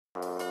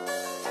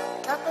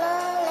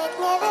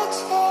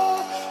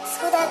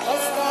It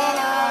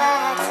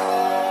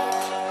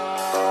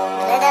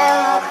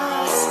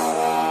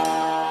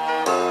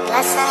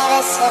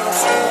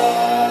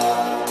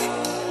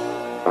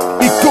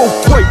go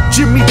quick,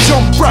 Jimmy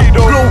jump rap,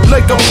 blow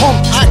like a pump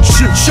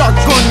action.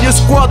 Shotgun, your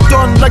squad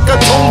done like I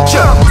told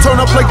ya.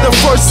 Turn up like the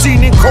first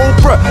scene in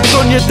Cobra.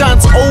 Done your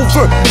dance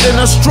over, then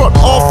I strut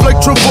off like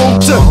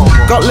Travolta.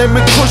 Got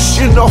lemon kush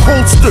in the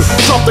holster,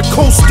 drop the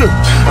coaster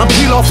and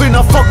peel off in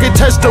a fucking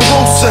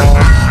Testarossa.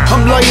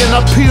 I'm lying,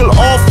 I peel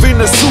off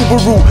in a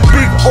Subaru.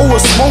 Big O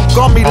of smoke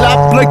on me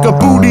lap like a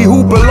booty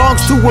who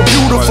belongs to a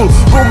beautiful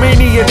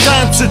Romanian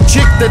dancer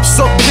chick that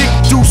suck dick,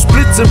 do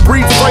splits and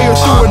breathe fire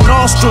through her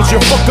nostrils.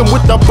 You're fucking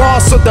with the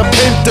boss of the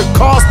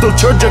Pentecostal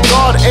Church of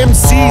God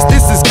MCs,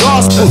 this is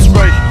gospel. That's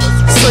right.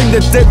 Sign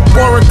the death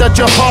warrant that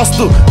you're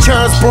hostile.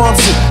 Charles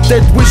Bronson,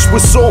 that wish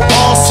was so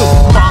awesome.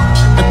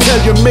 And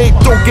tell your mate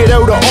don't get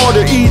out of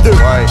order either.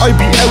 I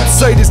be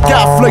outside his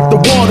gaff like the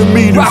water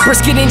meter. Rappers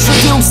get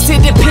introduced to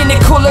the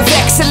pinnacle of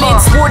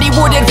excellence. Wordy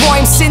worded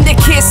rhyme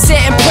syndicates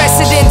setting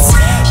precedents.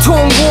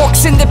 Tone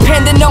walks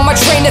independent on my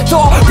train of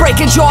thought.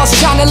 Breaking jaws,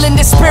 channeling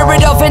the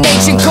spirit of an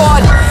ancient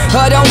god.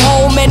 I don't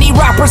hold many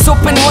rappers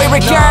up in high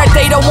regard.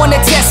 They don't wanna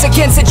test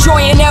against a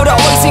giant out of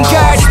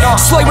Isengard.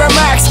 Sly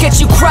remarks get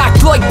you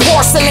cracked like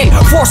porcelain.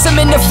 Force them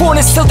in the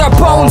furnace till their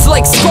bones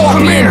like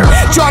scorpion.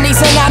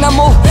 Johnny's an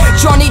animal.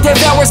 Johnny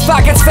devours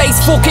faggots, face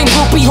fucking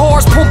groupie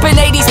whores, pumping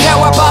 80s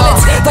power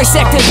ballads.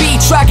 Dissected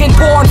beat, dragon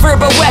born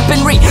verbal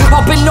weaponry.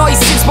 I've been nice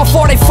since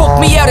before they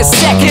fucked me out a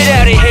second. Get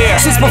out of here.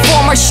 Since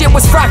before my shit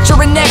was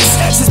fracturing necks.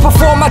 Since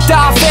before my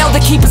dad failed to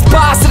keep his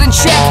bastard in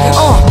check.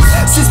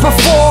 Since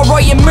before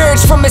I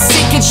emerged from a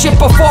sinking ship.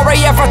 Before I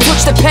ever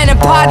touched the pen and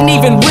pad and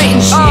even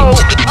written shit.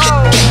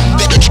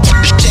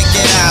 Check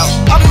it out.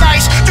 I'm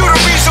nice, do the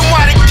reason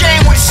why the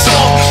game was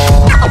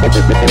sold.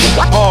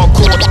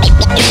 Hardcore.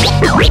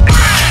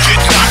 Get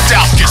knocked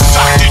out, get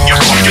socked in your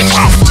fucking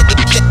mouth.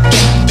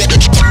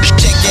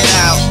 Check it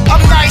out.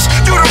 I'm nice,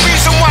 do the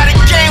reason why the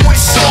game was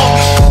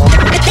sold.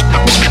 Get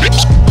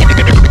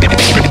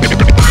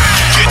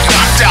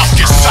knocked out,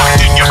 get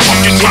socked in your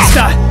fucking mouth.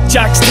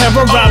 Jack's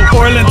terror out,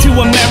 Orland to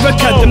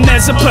America. The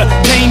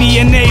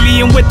Mesopotamian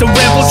alien with the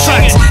rebel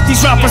tracks.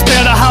 These rappers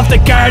better have the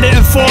guard in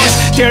force.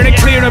 They're the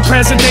clear and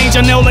present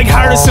danger now like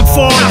Harrison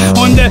Ford.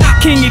 I'm the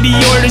king of the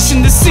Irish in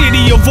the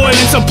city of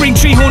violence. I'll bring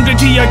 300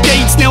 to your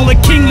gates now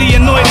like Kingly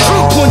and Oilers.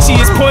 Punchy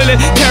as toilet,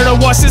 terror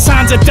wash his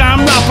hands of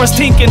damn rappers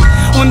thinking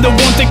I'm the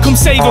one that come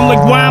save him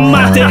like Wham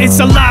Mata. It's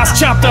the last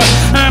chapter,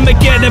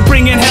 Armageddon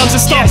bringing hell to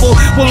stopple.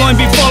 Will I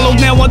be followed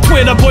now on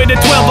Twitter by the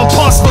 12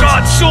 apostles?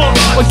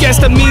 I guess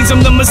that means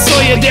I'm the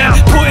Messiah then,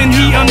 putting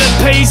heat on the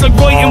page like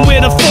writing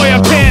with a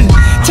fire pen.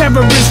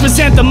 Terrorists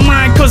resent the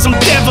mind cause I'm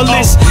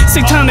devilish.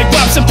 Satanic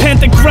raps a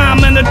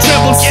pentagram and a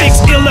treble six.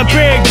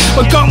 Illderberg,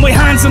 I got my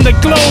hands on the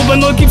globe and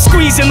I'll keep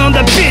squeezing on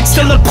the bitch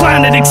till the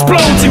planet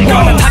explodes. We're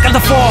gonna tackle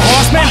the 4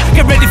 horsemen.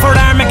 Get ready for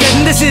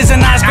Armageddon, this is an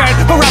Asgard.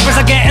 But rappers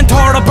are getting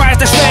tore up, bars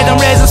to shred and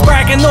raising,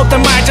 sparking up the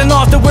margin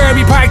off the where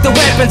we park the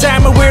weapons.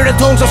 Armor with the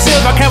tongues of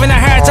silver, carving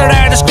their hearts at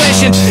our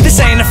discretion. This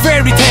ain't a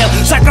fairy tale,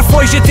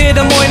 sacrifice you to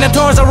the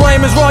minotaurs. The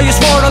rhyme is raw, you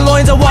swore the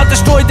lines of what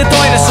destroyed the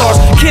dinosaurs.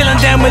 Killing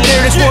them with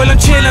lyrics while I'm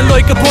chilling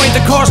like a point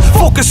of course.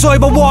 Fuck a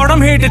cyber war,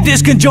 I'm here to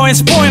disconjoint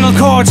spinal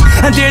cords.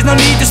 And there's no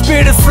need to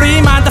spirit a free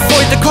man to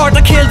fight the court.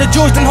 I kill the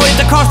judge and hide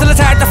the cost till it's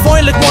hard to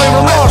find like my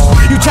remorse.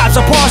 You chaps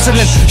are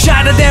porcelain,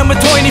 shatter them with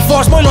tiny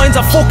force. My lines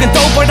are fucking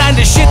doper than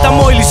the shit that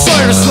Miley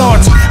Cyrus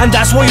snorts. And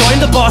that's why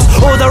I'm the boss.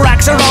 Other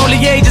racks are only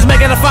ages,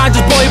 making a fan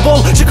just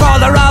Bible. She call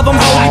their album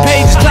Holy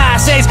Pages,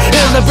 Class A's.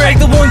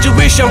 Illderberg, the ones you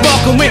wish you're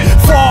rocking with.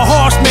 4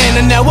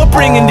 horsemen and now we're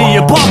bringing the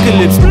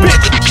apocalypse.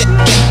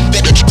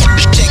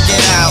 Check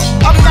it out.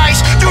 I'm nice,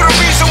 do the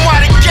reason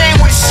why the game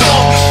was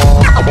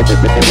sold.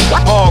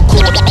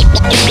 Hardcore.